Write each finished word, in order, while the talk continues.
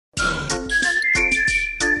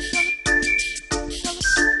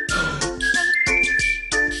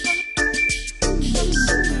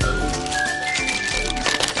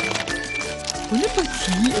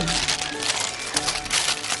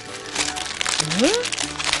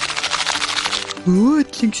Het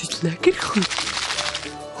klink soos lekker goed.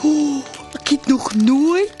 Ek het nog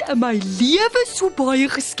nooit in my lewe so baie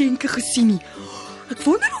geskenke gesien nie. Ek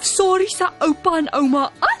wonder of Sari se oupa en ouma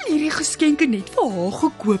al hierdie geskenke net vir haar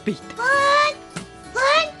gekoop het.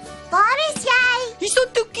 Poen, waar is jy? Hierso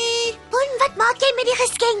Toekie. Poen, wat maak jy met die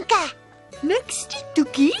geskenke? Niks nie,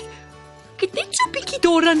 Toekie. Ek het net so 'n bietjie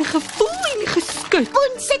daaraan gevoel en geskud.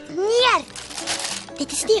 Poen, sit neer.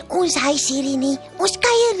 Dit is nie ons huis hierdie nie. Ons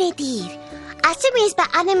kuier net hier. As 'n mens by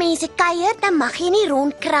ander mense kuier, dan mag jy nie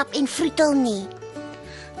rondkrap en vroetel nie.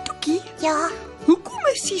 Toekie, Ja, hoekom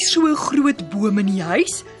is hier so 'n groot boom in die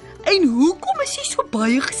huis? En hoekom is hier so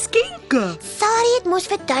baie geskenke? Sari het mos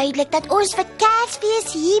verduidelik dat ons vir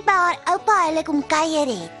Kersfees hier by haar oupa hulle kom kuier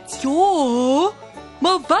het. Ja,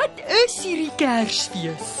 maar wat is hierdie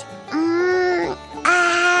Kersfees? Poen.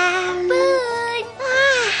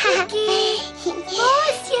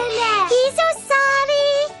 Waar's julle? Hierso,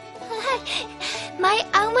 Sari. My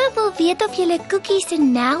ouma wil weet of julle koekies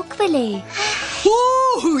en melk wil hê.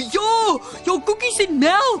 Ja, koekies en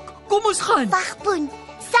melk. Kom ons gaan. Wag, Poen.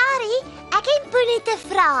 Sari, ek en Poen het 'n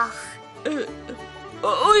vraag.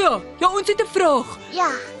 Ja, ons het 'n vraag. Ja.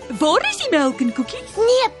 Waar is die melk en koekies?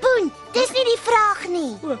 Nee, Poen, dis nie die vraag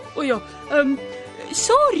nie. Ja,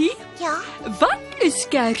 sorry, Ja, wat is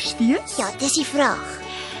Kersfees? ja, dis die vraag.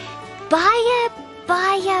 Baie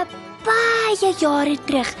jare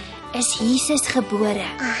terug is Jesus gebore.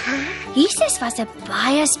 Jesus was 'n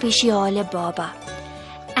baie spesiale baba.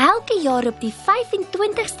 Elke jaar op die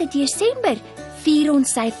 25ste Desember vier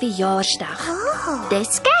ons sy verjaarsdag.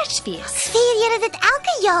 Dis Kersfees. Vier julle dit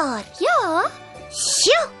elke jaar? Ja,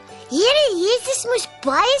 Sjoe, hierdie Jesus moes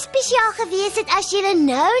baie spesiaal gewees het as julle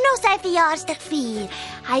nou nog sy verjaarsdag vier.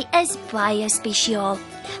 hy is baie spesiaal.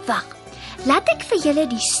 Wag, laat ek vir julle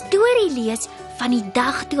die storie lees van die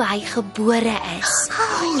dag toe hy gebore is.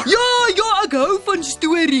 Ja, ek hou van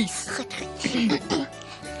stories.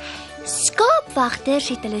 Skaapwagters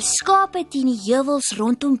het hulle skape teen die heuwels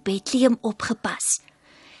rondom Bethlehem opgepas.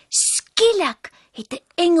 Skielik het 'n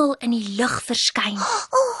engel in die lug verskyn.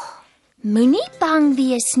 Moenie bang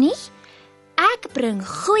wees nie. Ek bring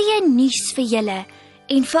goeie nuus vir julle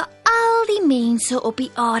en vir al die mense op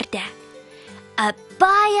die aarde. 'n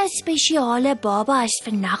Baie spesiale baba is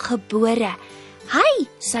vandag gebore. Hy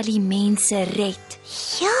sal die mense red.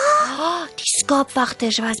 Ja, Die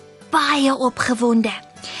skaapwagters was baie opgewonde.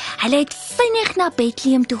 Hulle het vinnig na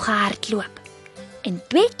Bethlehem toe gehardloop. In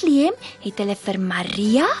Bethlehem het hulle vir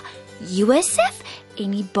Maria, Josef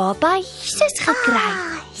en die baba Jesus gekry.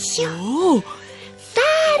 Ja,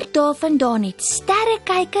 Ver daarvandaan het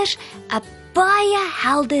sterrekykers 'n baie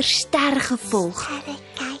helder ster gevolg.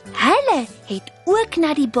 kyk. Hulle het ook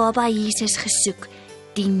na die baba Jesus gesoek,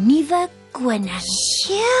 die nuwe koning.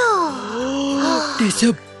 dis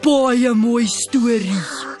 'n baie mooi storie.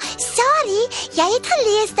 Sari, jy het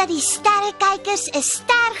gelees dat die sterrekykers 'n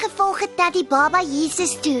ster gevolg het na die baba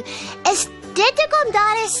Jesus toe. Is dit hoekom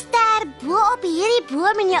daar 'n ster bo op hierdie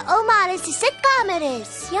boom in jou ouma se sitkamer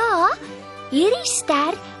is? Ja, hierdie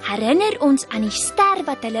ster herinner ons aan die ster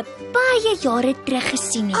wat hulle baie jare terug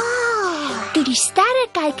gesien het. Toe die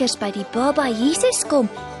sterrekykers by die baba Jesus kom,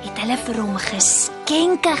 het hulle vir hom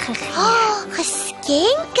geskenke gegee.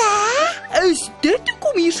 Geskenke? Is dit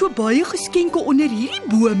hoekom hier so baie geskenke onder hierdie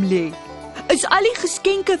boom lê? Is al die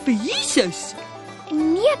geskenke vir Jesus?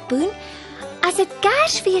 Nee, Poen, as dit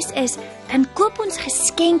Kersfees is, dan koop ons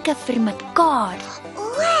geskenke vir mekaar.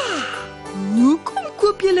 Hoekom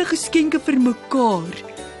koop julle geskenke vir mekaar?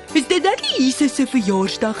 Is dit dan nie Jesus se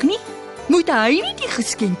verjaarsdag nie? Moet hy nie die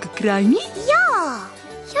geskenke kry nie?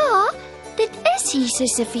 Ja, dit is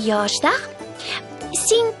Jesus se verjaarsdag.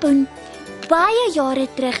 Sien, Poen, baie jare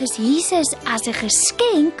terug is Jesus as 'n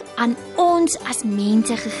geskenk aan ons as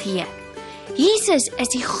mense gegee. Jesus is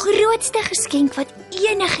die grootste geskenk wat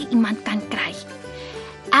enige iemand kan kry.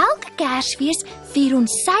 Elke Kersfees vier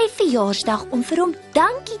ons sy verjaarsdag om vir hom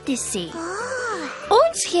dankie te sê.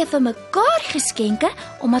 Ons gee vir mekaar geskenke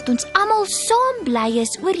omdat ons almal saam bly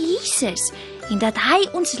is oor Jesus en dat hy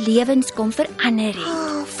ons lewens kom verander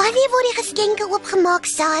het. Wanneer word die geskenke oopgemaak,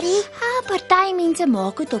 Sari? Party mense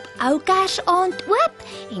maak dit op ou Kersaand oop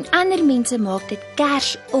en ander mense maak dit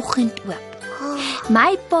Kersoggend oop.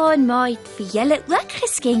 My pa en ma het vir julle ook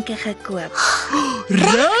geskenke gekoop.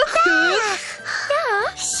 Regtig?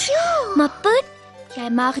 Maar Poen, jy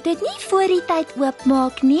mag dit nie voor die tyd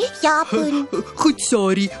oopmaak nie. Ja, Poen. Goed,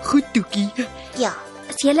 Sari, goed Toekie. Ja.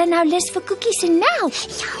 Is julle nou lus vir koekies en melk?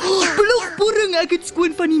 Blokborring, ek het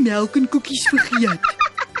skoon van die melk en koekies vergeet.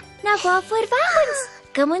 Nou waarvoor wag ons?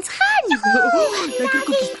 Kom ons gaan. Lekker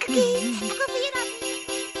koekies.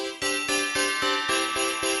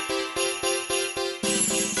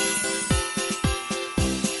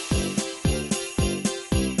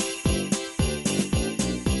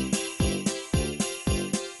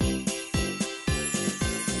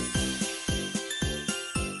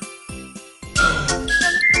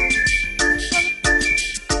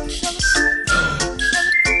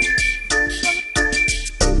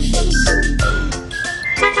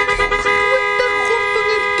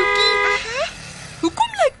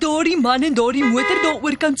 man in daardie motor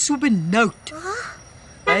daaroor kan so benoud?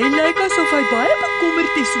 Hy lyk asof hy baie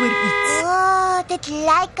bekommerd is oor iets. Dit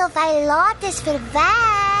lyk of hy laat is vir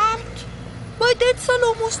werk. Maar dit sal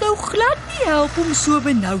hom ons nou glad nie help om so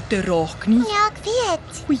benoud te raak nie. Ja, ek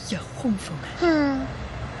weet. Oei, gomvinger.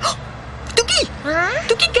 Toekie!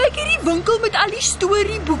 Toekie, kyk hierdie winkel met al die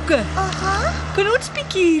storieboeke. Kan ons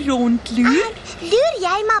bietjie rondloer? Loer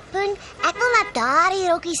jy maar, Poen. Ek wil na daardie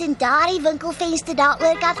rokkies en daardie winkelvenster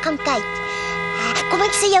daaroor gaan kyk. Kom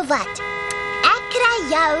ek sê jou wat. Ek kry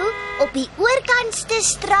jou op die oorkantste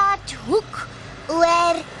straathoek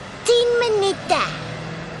oor 10 minute.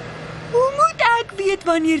 Hoe moet ek weet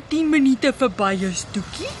wanneer 10 minute verby is,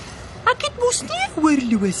 Toekie? Ek het mos nie 'n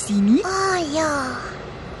horlosie nie. Ja.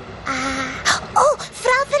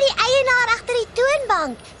 Vra vir die eienaar agter die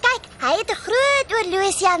toonbank. Kyk, hy het 'n groot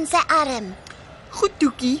horlosie aan sy arm. Goed,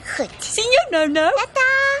 Toekie. Goed. Sien jou nou?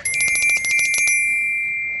 Tata.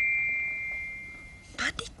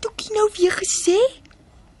 Wat het Toekie nou weer gesê?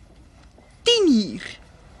 10 uur.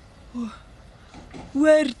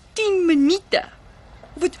 Oor 10 minute.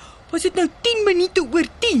 Wat was dit nou 10 minute oor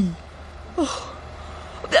 10?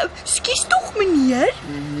 Skus tog, meneer.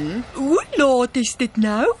 Hoe laat is dit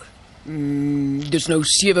nou? Dis nou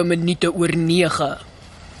 7 minute oor 9.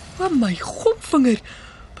 O my gomvinger,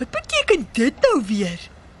 wat beteken dit nou weer?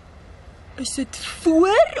 Is dit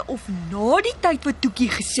voor of na die tyd wat Toekie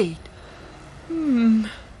gesê het?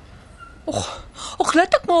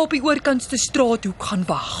 Laat ek maar op die oorkantste straathoek gaan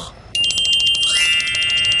wag.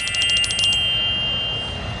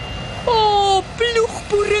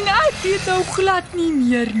 Ploegboering, ek weet nou glad nie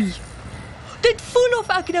meer nie. Dit voel of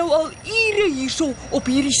ek nou al ure hierso op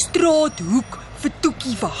hierdie straathoek vir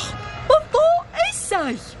Toekie wag. Maar waar is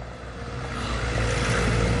sy?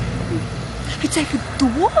 Het sy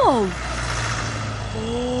verdwaal?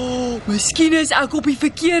 Miskien is ek op die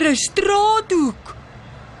verkeerde straathoek.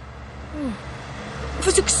 Of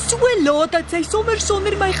was ek so laat dat sy sommer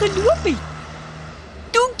sonder my geloop het?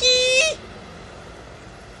 Toekie!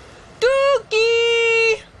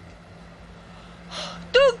 Toekie!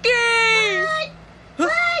 Toekie!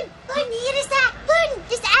 Poen, hier is ek. Poen,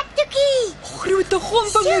 dis ek, Toekie. Grote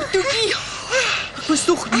gomvinger, Toekie. Ek was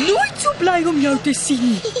nog nooit so bly om jou te sien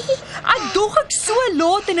nie. Ek dog ek so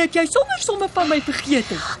laat en dat jy sommer van my vergeet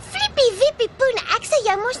het. Flippie, wippie, Poen, ek sê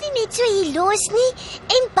jy mos nie net so hier los nie.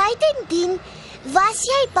 En buitendien was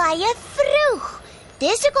jy baie vroeg.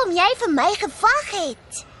 Dis hoekom jy vir my gewag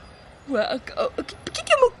het. Ek het bietjie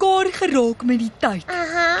te mekaar geraak met die tyd.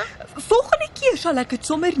 Volgende keer sal ek dit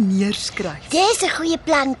sommer neerskryf. Dis 'n goeie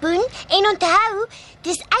plan, Poen. En onthou,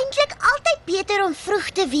 dis eintlik altyd beter om vroeg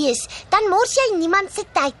te wees. Dan mors jy niemand se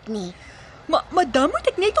tyd nie. Maar dan moet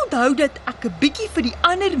ek net onthou dat ek 'n bietjie vir die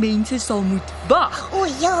ander mense sal moet wag. O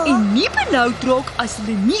ja. En nie benoud raak as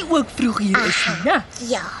hulle nie ook vroeg hier is nie, né?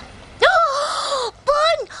 Ja.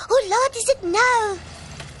 Poen, hoe laat is dit nou?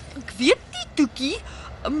 Ek weet nie, Toekie.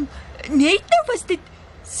 Net nou was dit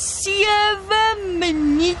 7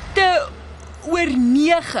 minute oor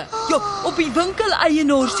 9. Ja, op die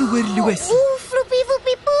winkeleienaar se horlosie. Floppie,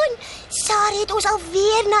 woepie, Poen. Sarah het ons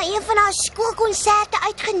alweer na een van haar skoolkonserte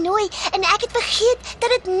uitgenooi en ek het vergeet dat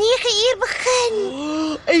dit 9 uur begin.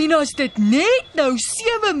 En as dit net nou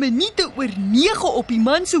 7 minute oor 9 op die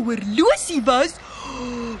man se horlosie was,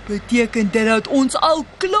 beteken dit dat ons al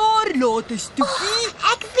klaar laat is, Toekie.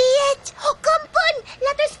 Ek weet. Kom, Poen,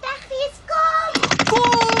 laat ons wegwees, kom.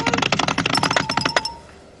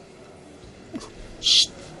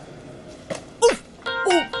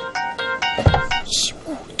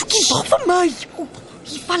 Toekie, wag vir my.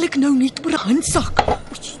 Hier val ek nou net oor 'n handsak.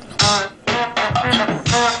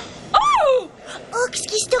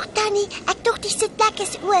 Ekskuus tog, Tannie. Ek dink die sitplek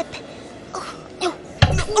is oop.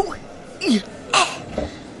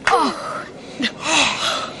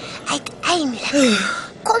 Uiteindelik.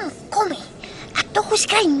 Kom. Ek dink ons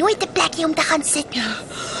kry nooit 'n plekjie om te gaan sit nie.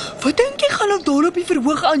 Wat dink jy gaan ek daar op die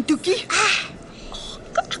verhoog aan, Toekie?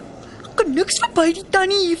 Ek kan niks verby die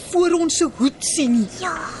tannie hier voor ons se hoed sien nie.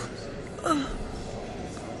 Ja.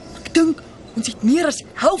 Ek dink ons het meer as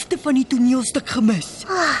helfte van die toneelstuk gemis.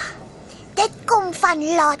 Dit kom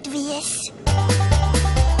van laat wees.